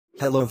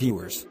Hello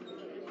viewers.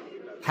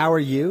 How are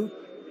you?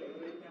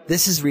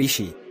 This is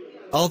Rishi.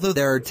 Although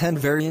there are 10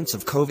 variants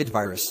of COVID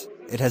virus,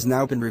 it has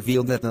now been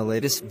revealed that the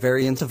latest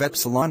variant of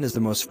Epsilon is the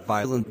most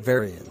violent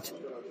variant.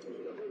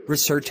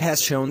 Research has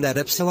shown that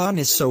Epsilon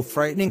is so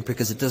frightening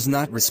because it does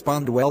not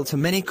respond well to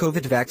many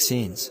COVID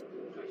vaccines.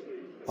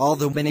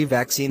 Although many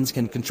vaccines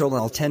can control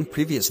all 10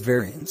 previous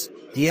variants,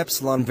 the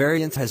Epsilon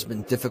variant has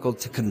been difficult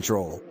to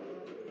control.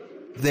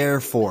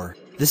 Therefore,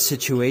 this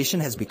situation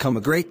has become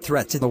a great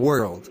threat to the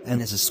world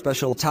and is a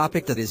special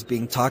topic that is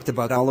being talked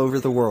about all over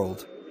the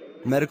world.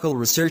 Medical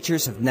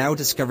researchers have now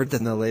discovered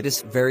that the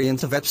latest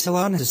variant of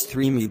Epsilon has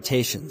 3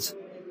 mutations.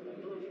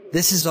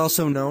 This is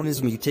also known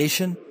as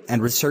mutation,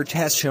 and research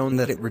has shown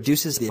that it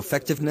reduces the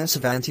effectiveness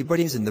of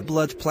antibodies in the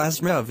blood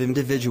plasma of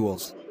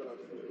individuals.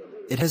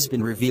 It has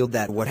been revealed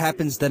that what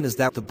happens then is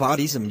that the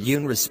body's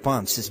immune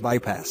response is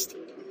bypassed.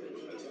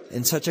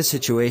 In such a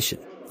situation,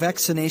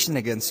 vaccination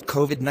against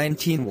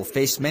COVID-19 will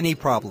face many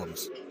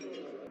problems.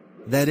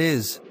 That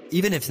is,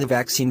 even if the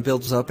vaccine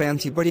builds up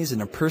antibodies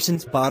in a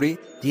person's body,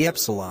 the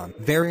Epsilon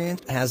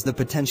variant has the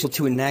potential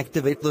to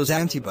inactivate those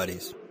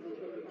antibodies.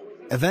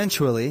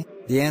 Eventually,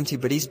 the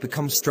antibodies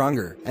become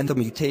stronger and the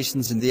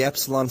mutations in the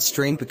Epsilon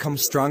strain become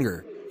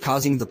stronger,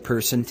 causing the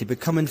person to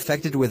become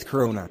infected with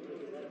corona.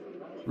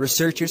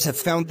 Researchers have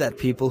found that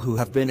people who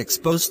have been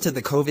exposed to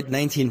the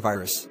COVID-19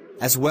 virus,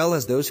 as well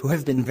as those who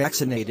have been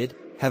vaccinated,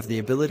 have the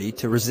ability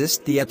to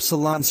resist the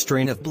Epsilon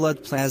strain of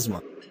blood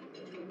plasma.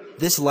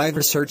 This live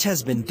research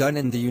has been done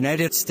in the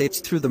United States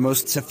through the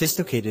most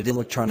sophisticated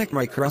electronic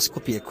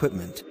microscopy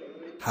equipment.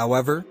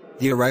 However,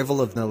 the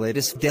arrival of the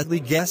latest deadly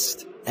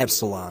guest,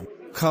 Epsilon,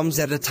 comes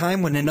at a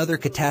time when another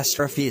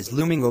catastrophe is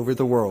looming over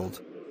the world.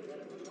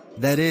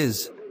 That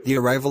is, the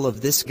arrival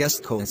of this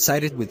guest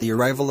coincided with the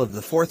arrival of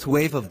the 4th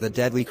wave of the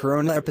deadly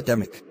corona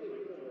epidemic.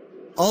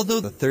 Although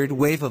the 3rd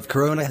wave of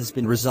corona has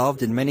been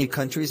resolved in many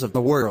countries of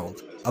the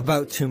world,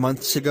 about 2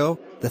 months ago,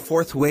 the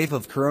 4th wave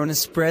of corona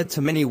spread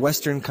to many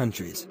Western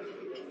countries.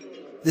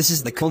 This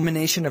is the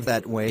culmination of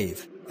that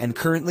wave, and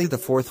currently the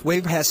 4th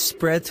wave has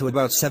spread to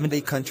about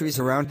 70 countries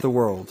around the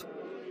world.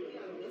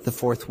 The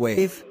 4th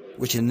wave,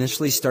 which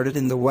initially started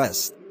in the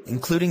West,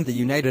 including the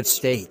United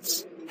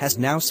States, has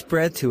now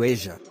spread to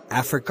Asia,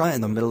 Africa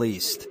and the Middle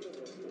East.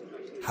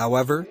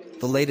 However,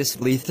 the latest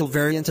lethal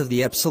variant of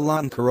the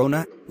Epsilon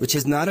corona, which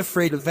is not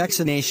afraid of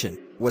vaccination,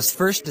 was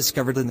first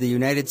discovered in the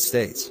United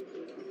States.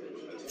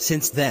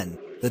 Since then,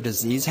 the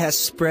disease has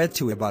spread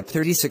to about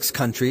 36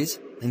 countries,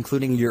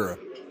 including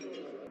Europe.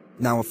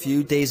 Now a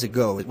few days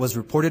ago it was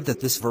reported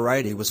that this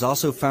variety was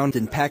also found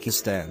in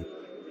Pakistan.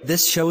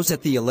 This shows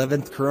that the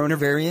 11th corona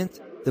variant,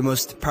 the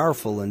most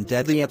powerful and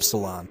deadly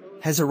Epsilon,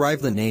 has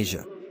arrived in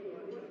Asia.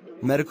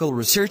 Medical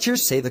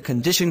researchers say the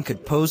condition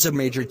could pose a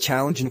major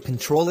challenge in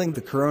controlling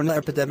the corona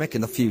epidemic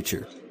in the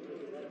future.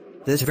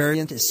 This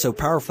variant is so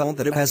powerful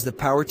that it has the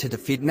power to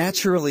defeat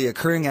naturally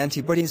occurring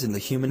antibodies in the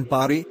human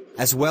body,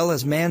 as well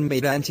as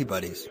man-made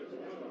antibodies.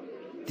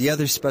 The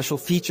other special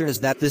feature is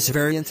that this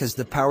variant has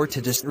the power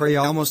to destroy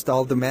almost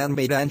all the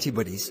man-made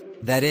antibodies,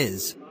 that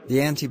is, the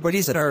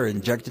antibodies that are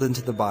injected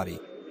into the body.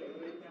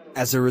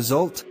 As a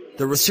result,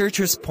 the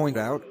researchers point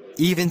out,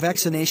 even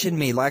vaccination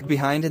may lag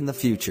behind in the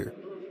future.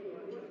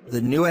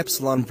 The new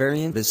Epsilon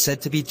variant is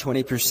said to be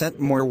 20%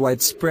 more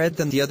widespread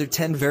than the other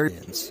 10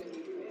 variants.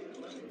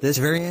 This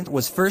variant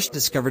was first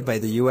discovered by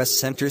the U.S.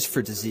 Centers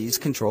for Disease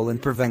Control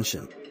and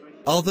Prevention.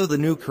 Although the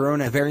new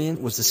corona variant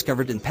was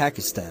discovered in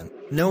Pakistan,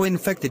 no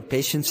infected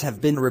patients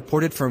have been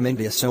reported from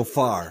India so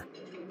far.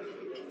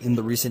 In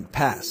the recent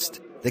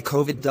past, the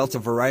COVID Delta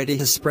variety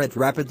has spread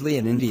rapidly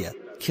in India,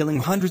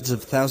 killing hundreds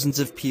of thousands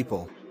of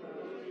people.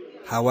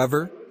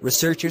 However,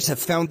 researchers have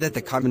found that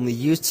the commonly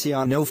used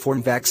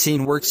Sinopharm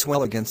vaccine works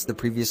well against the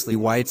previously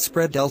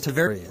widespread Delta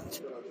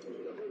variant.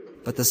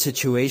 But the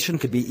situation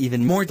could be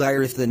even more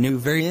dire if the new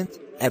variant,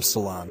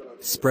 Epsilon,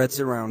 spreads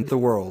around the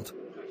world.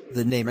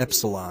 The name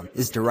Epsilon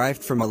is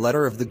derived from a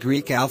letter of the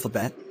Greek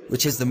alphabet,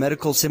 which is the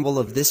medical symbol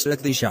of this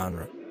deadly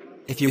genre.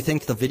 If you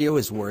think the video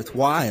is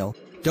worthwhile,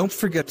 don't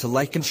forget to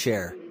like and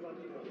share.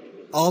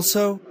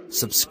 Also,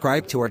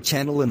 subscribe to our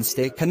channel and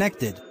stay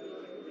connected.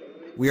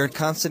 We are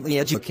constantly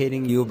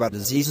educating you about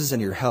diseases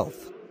and your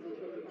health.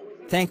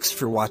 Thanks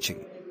for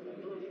watching.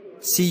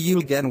 See you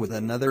again with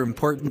another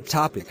important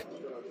topic.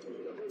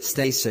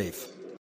 Stay safe.